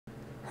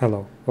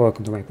Hello,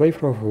 welcome to my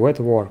playthrough of Wet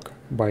Work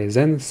by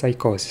Zen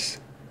Psychosis.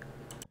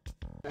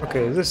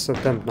 Okay, this is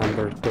attempt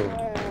number 2.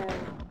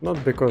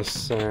 Not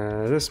because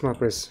this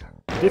map is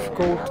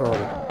difficult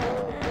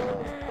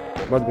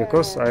but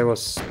because I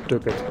was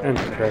stupid and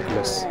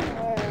reckless.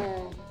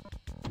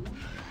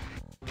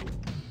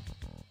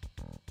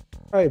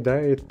 I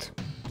died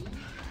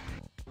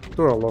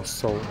to a lost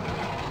soul.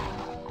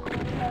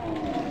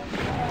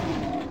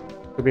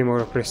 To be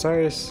more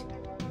precise,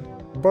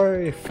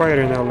 by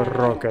firing a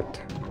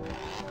rocket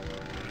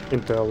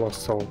into a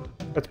lost soul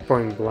at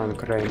point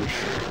blank range.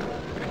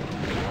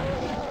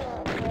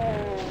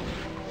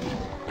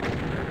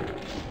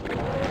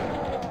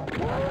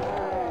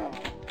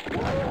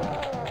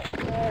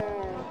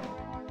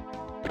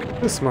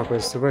 This map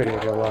is very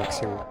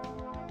relaxing.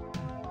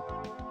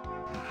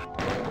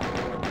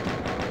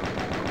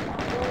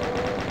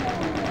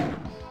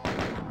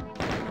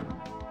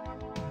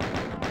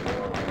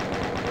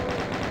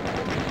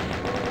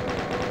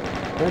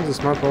 And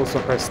this map also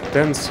has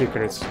 10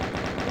 secrets.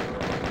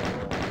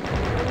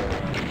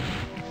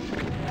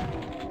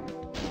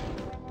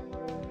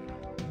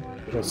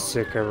 That's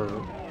secret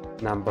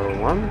number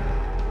 1.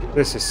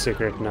 This is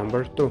secret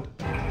number 2.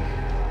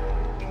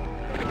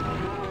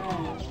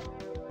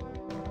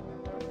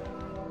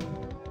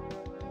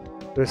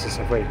 This is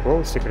a fake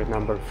wall, secret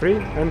number 3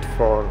 and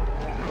 4.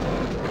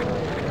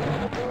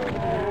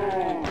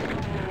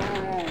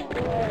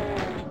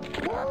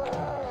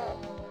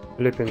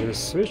 Flipping this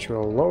switch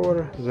will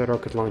lower the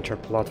rocket launcher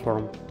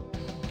platform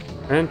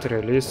and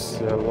release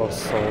the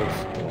lost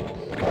souls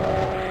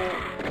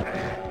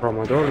from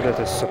a door that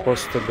is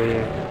supposed to be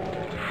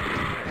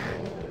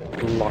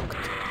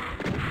locked.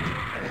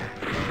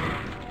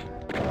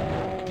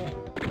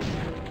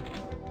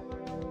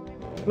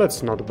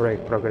 Let's not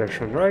break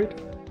progression,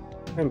 right?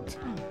 And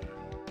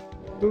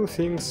do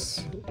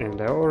things in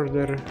the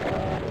order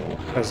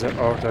as the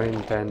author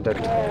intended.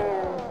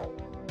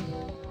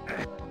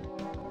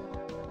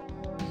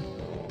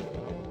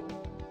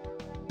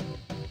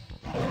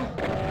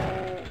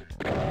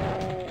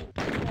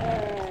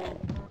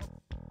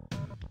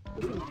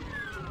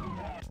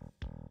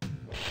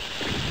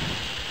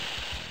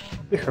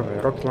 We have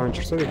a rocket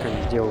launcher, so we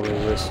can deal with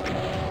this.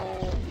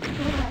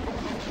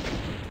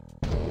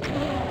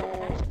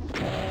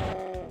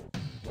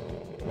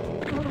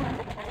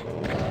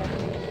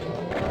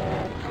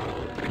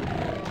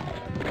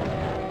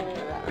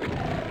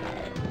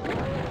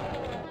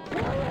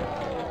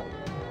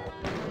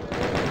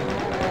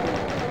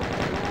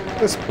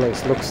 This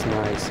place looks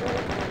nice,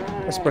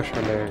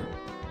 especially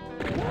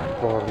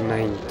for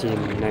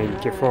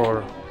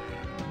 1994.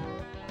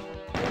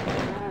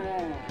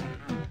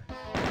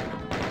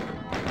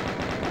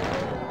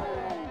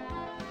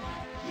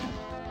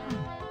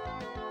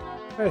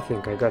 I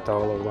think I got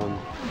all of them.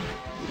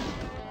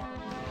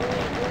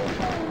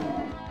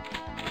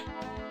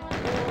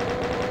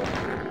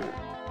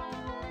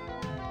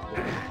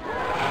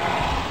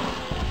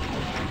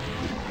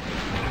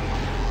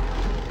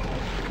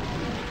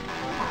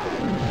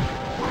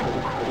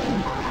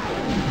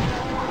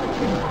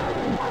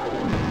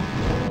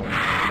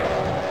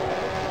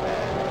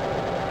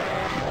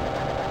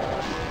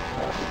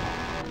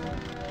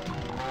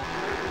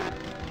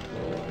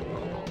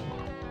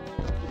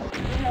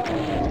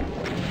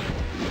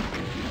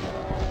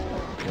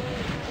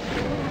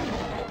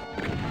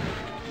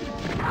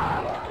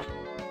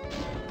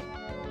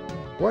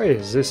 Why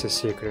is this a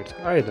secret?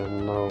 I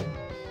don't know.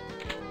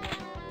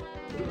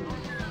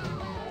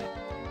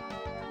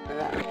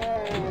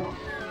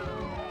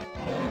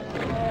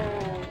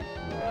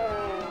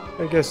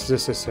 I guess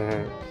this is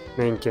a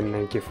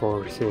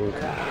 1994 thing.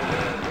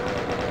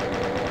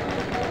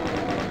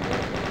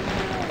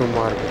 To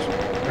mark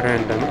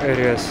random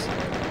areas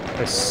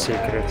as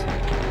secret.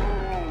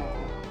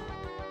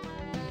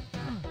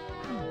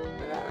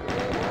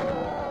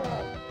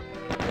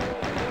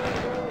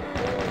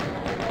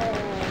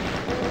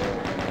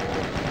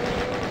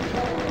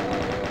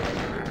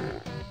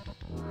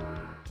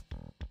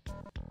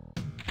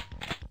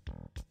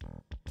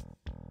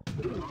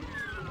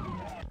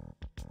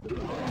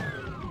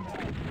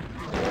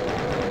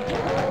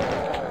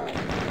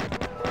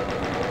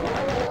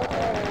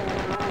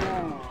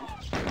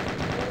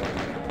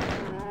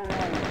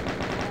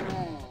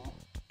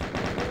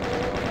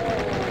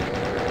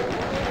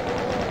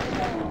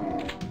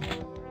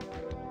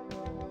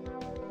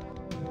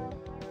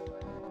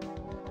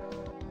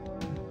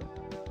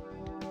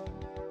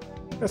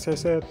 As I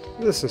said,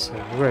 this is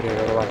a very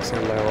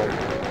relaxing level.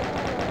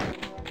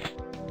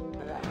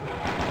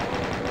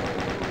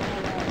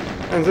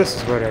 And this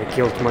is where I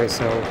killed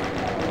myself.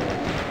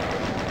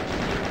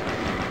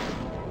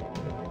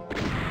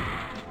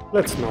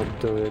 Let's not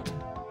do it.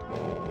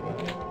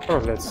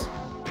 Or let's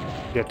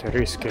get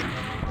risky.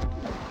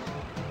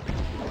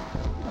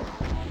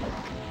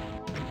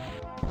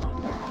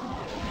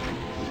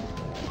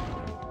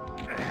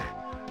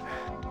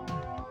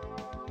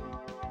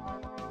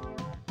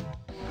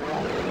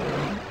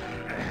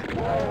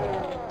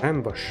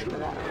 Ambush.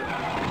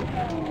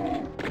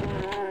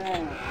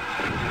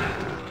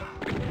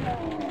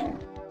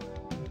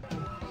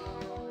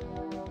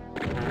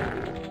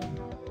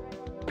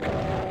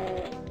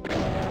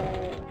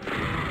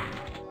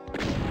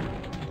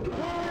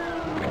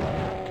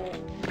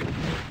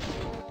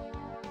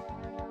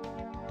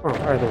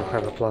 I don't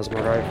have a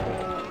plasma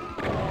rifle.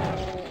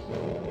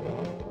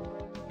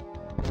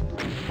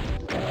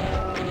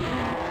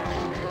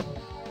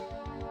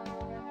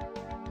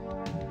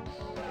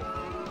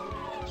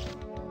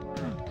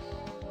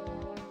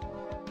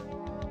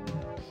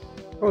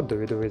 What do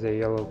we do with the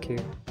yellow key?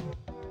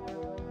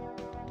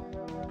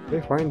 We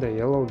find a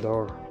yellow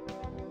door.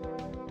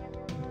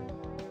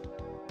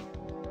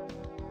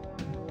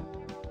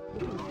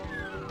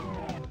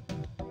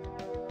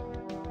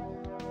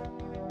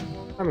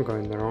 I'm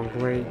going the wrong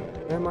way,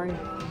 am I?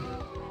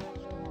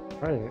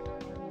 Right.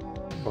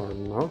 Or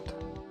not?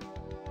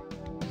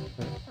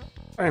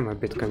 I'm a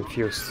bit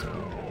confused.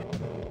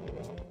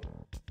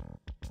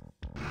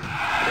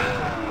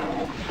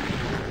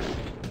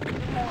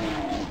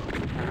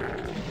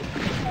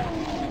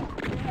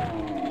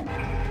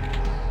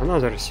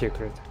 Another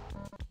secret.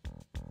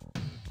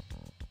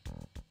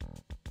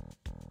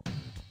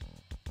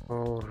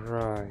 All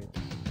right.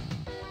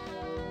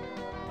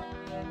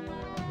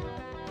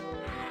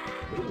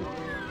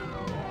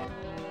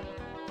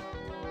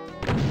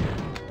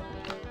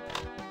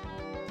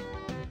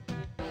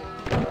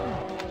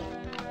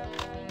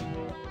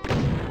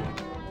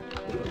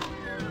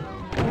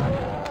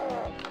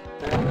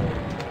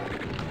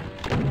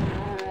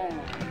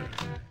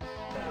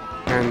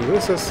 And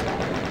this is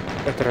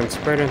a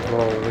transparent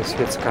wall with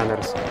heat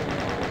scanners.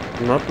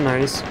 Not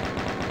nice.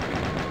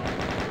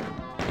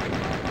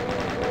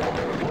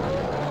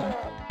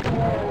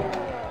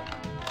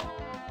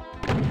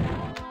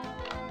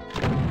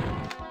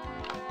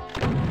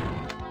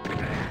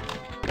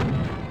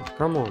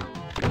 Come on.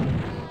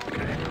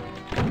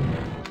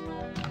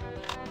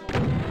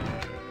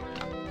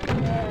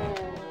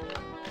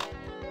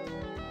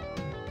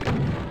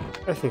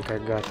 I think I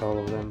got all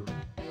of them.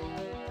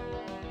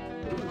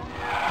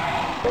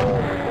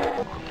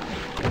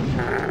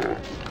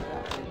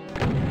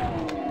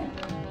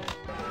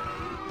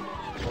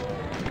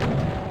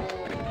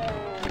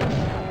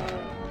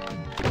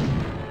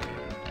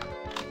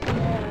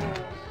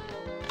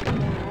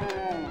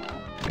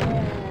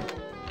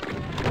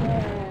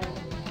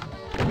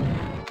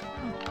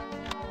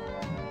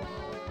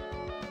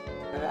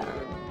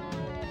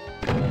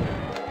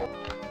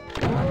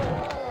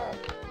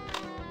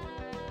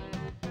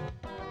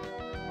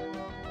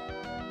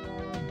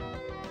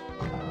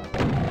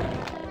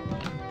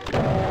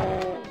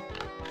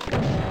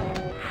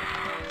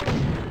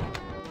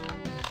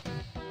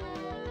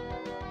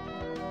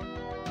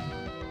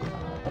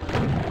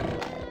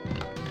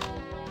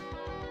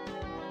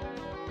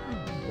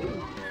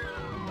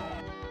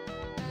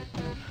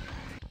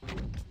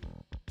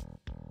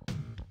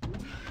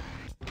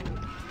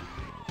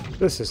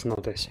 This is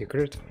not a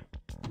secret.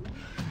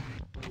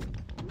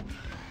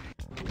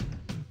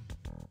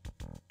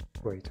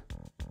 Wait.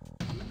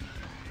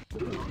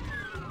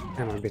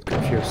 I'm a bit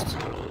confused.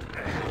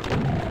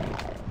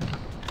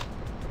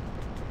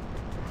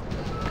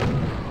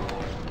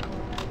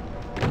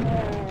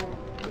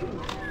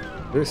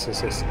 This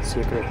is a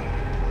secret.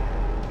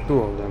 Two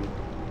of them.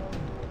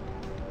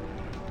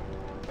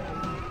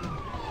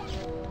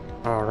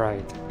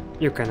 Alright,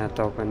 you cannot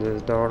open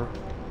this door.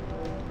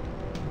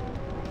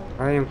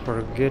 I am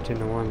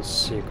forgetting one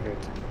secret.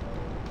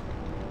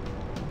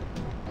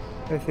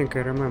 I think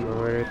I remember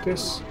where it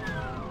is.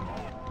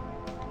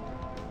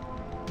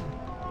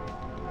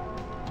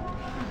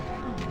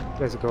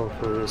 Let's go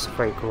through this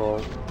fake wall.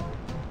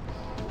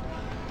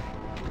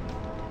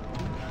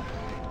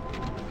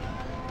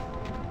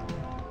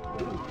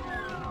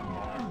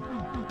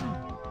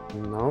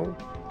 No.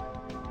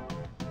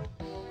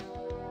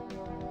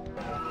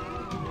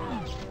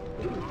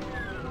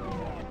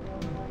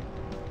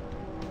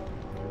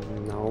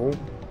 No.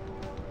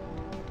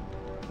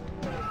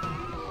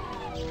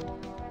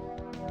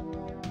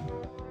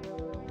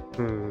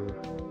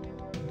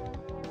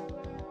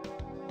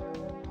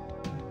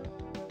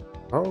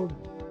 How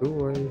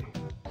do I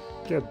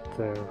get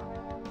there?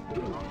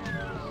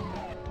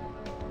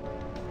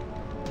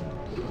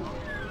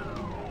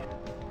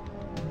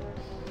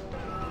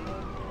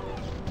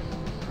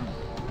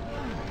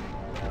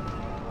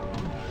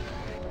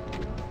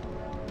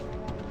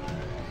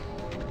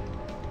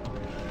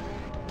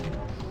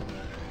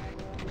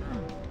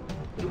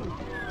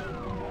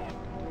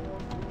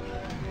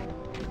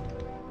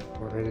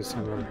 Already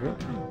somewhere here?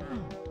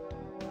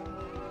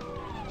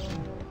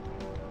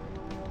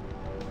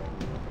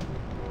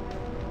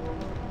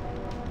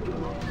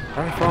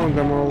 I found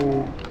them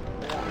all,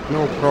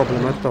 no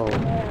problem at all.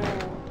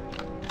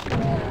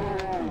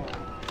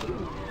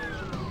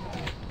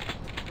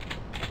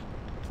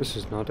 This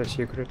is not a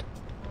secret.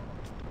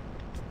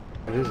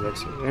 It is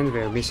actually, and we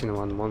are missing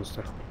one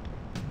monster.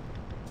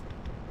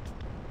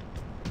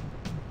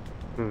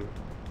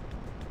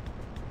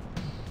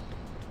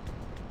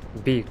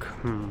 Big,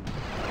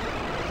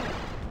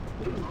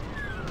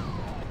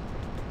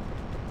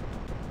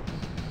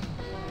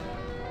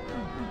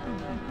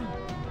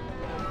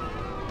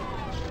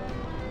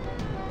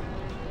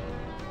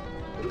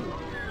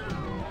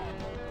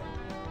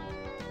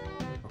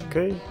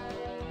 Okay,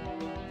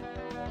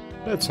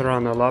 let's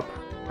run a lap.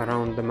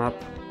 around the map.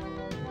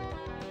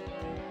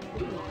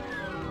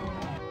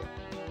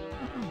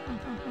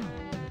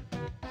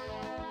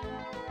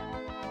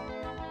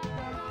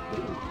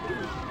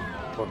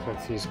 Both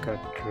of these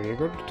got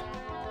triggered.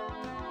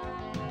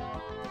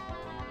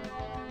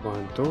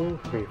 1, 2,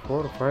 3,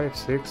 4, 5,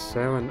 6,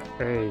 7,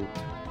 8.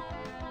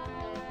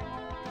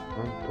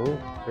 1, 2,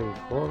 3,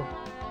 4,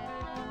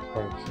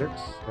 5,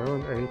 6,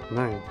 7, 8,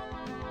 9.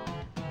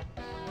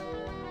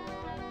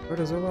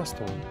 Where is the last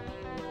one?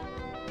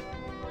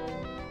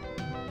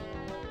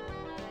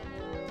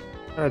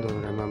 I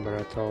don't remember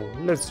at all.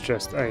 Let's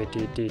just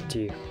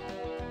IDDT.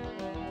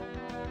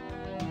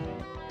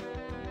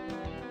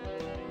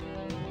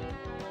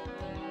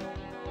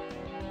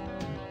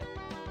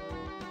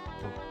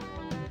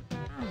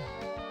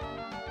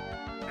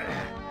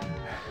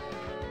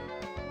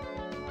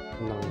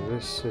 No,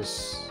 this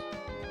is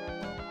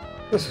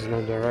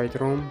not the right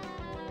room.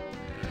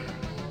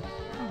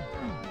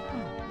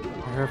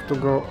 I have to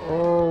go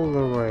all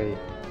the way.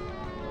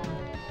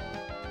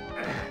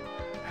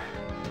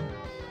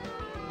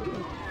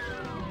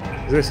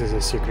 This is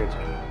a secret.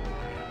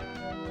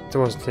 It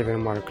wasn't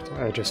even marked,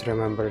 I just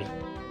remembered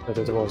that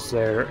it was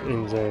there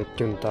in the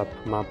tuned up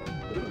map.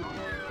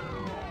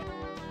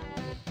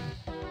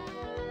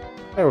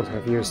 I would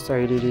have used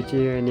IDDT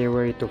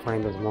anyway to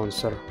find that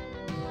monster.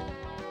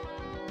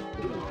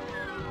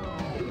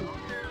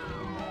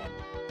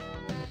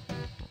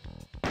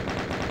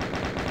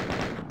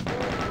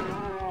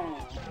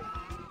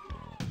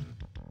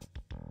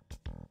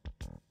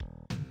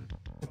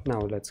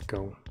 Now let's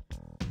go.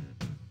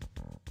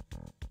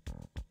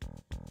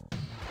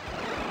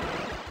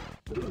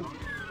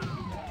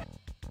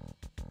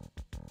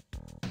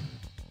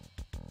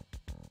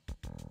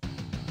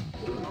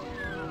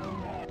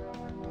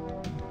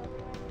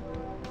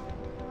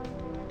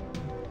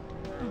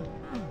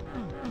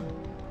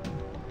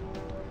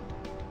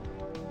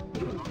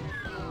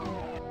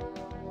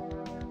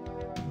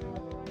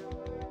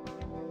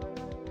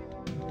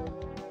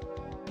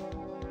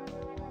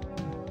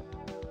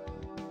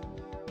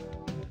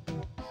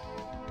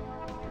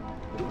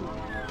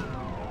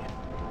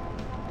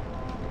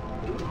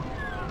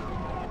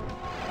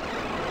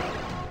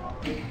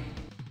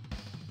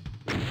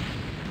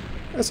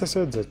 As I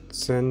said,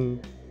 that's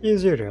an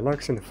easy,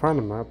 relaxing,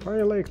 fun map.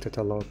 I liked it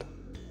a lot.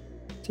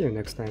 See you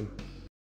next time.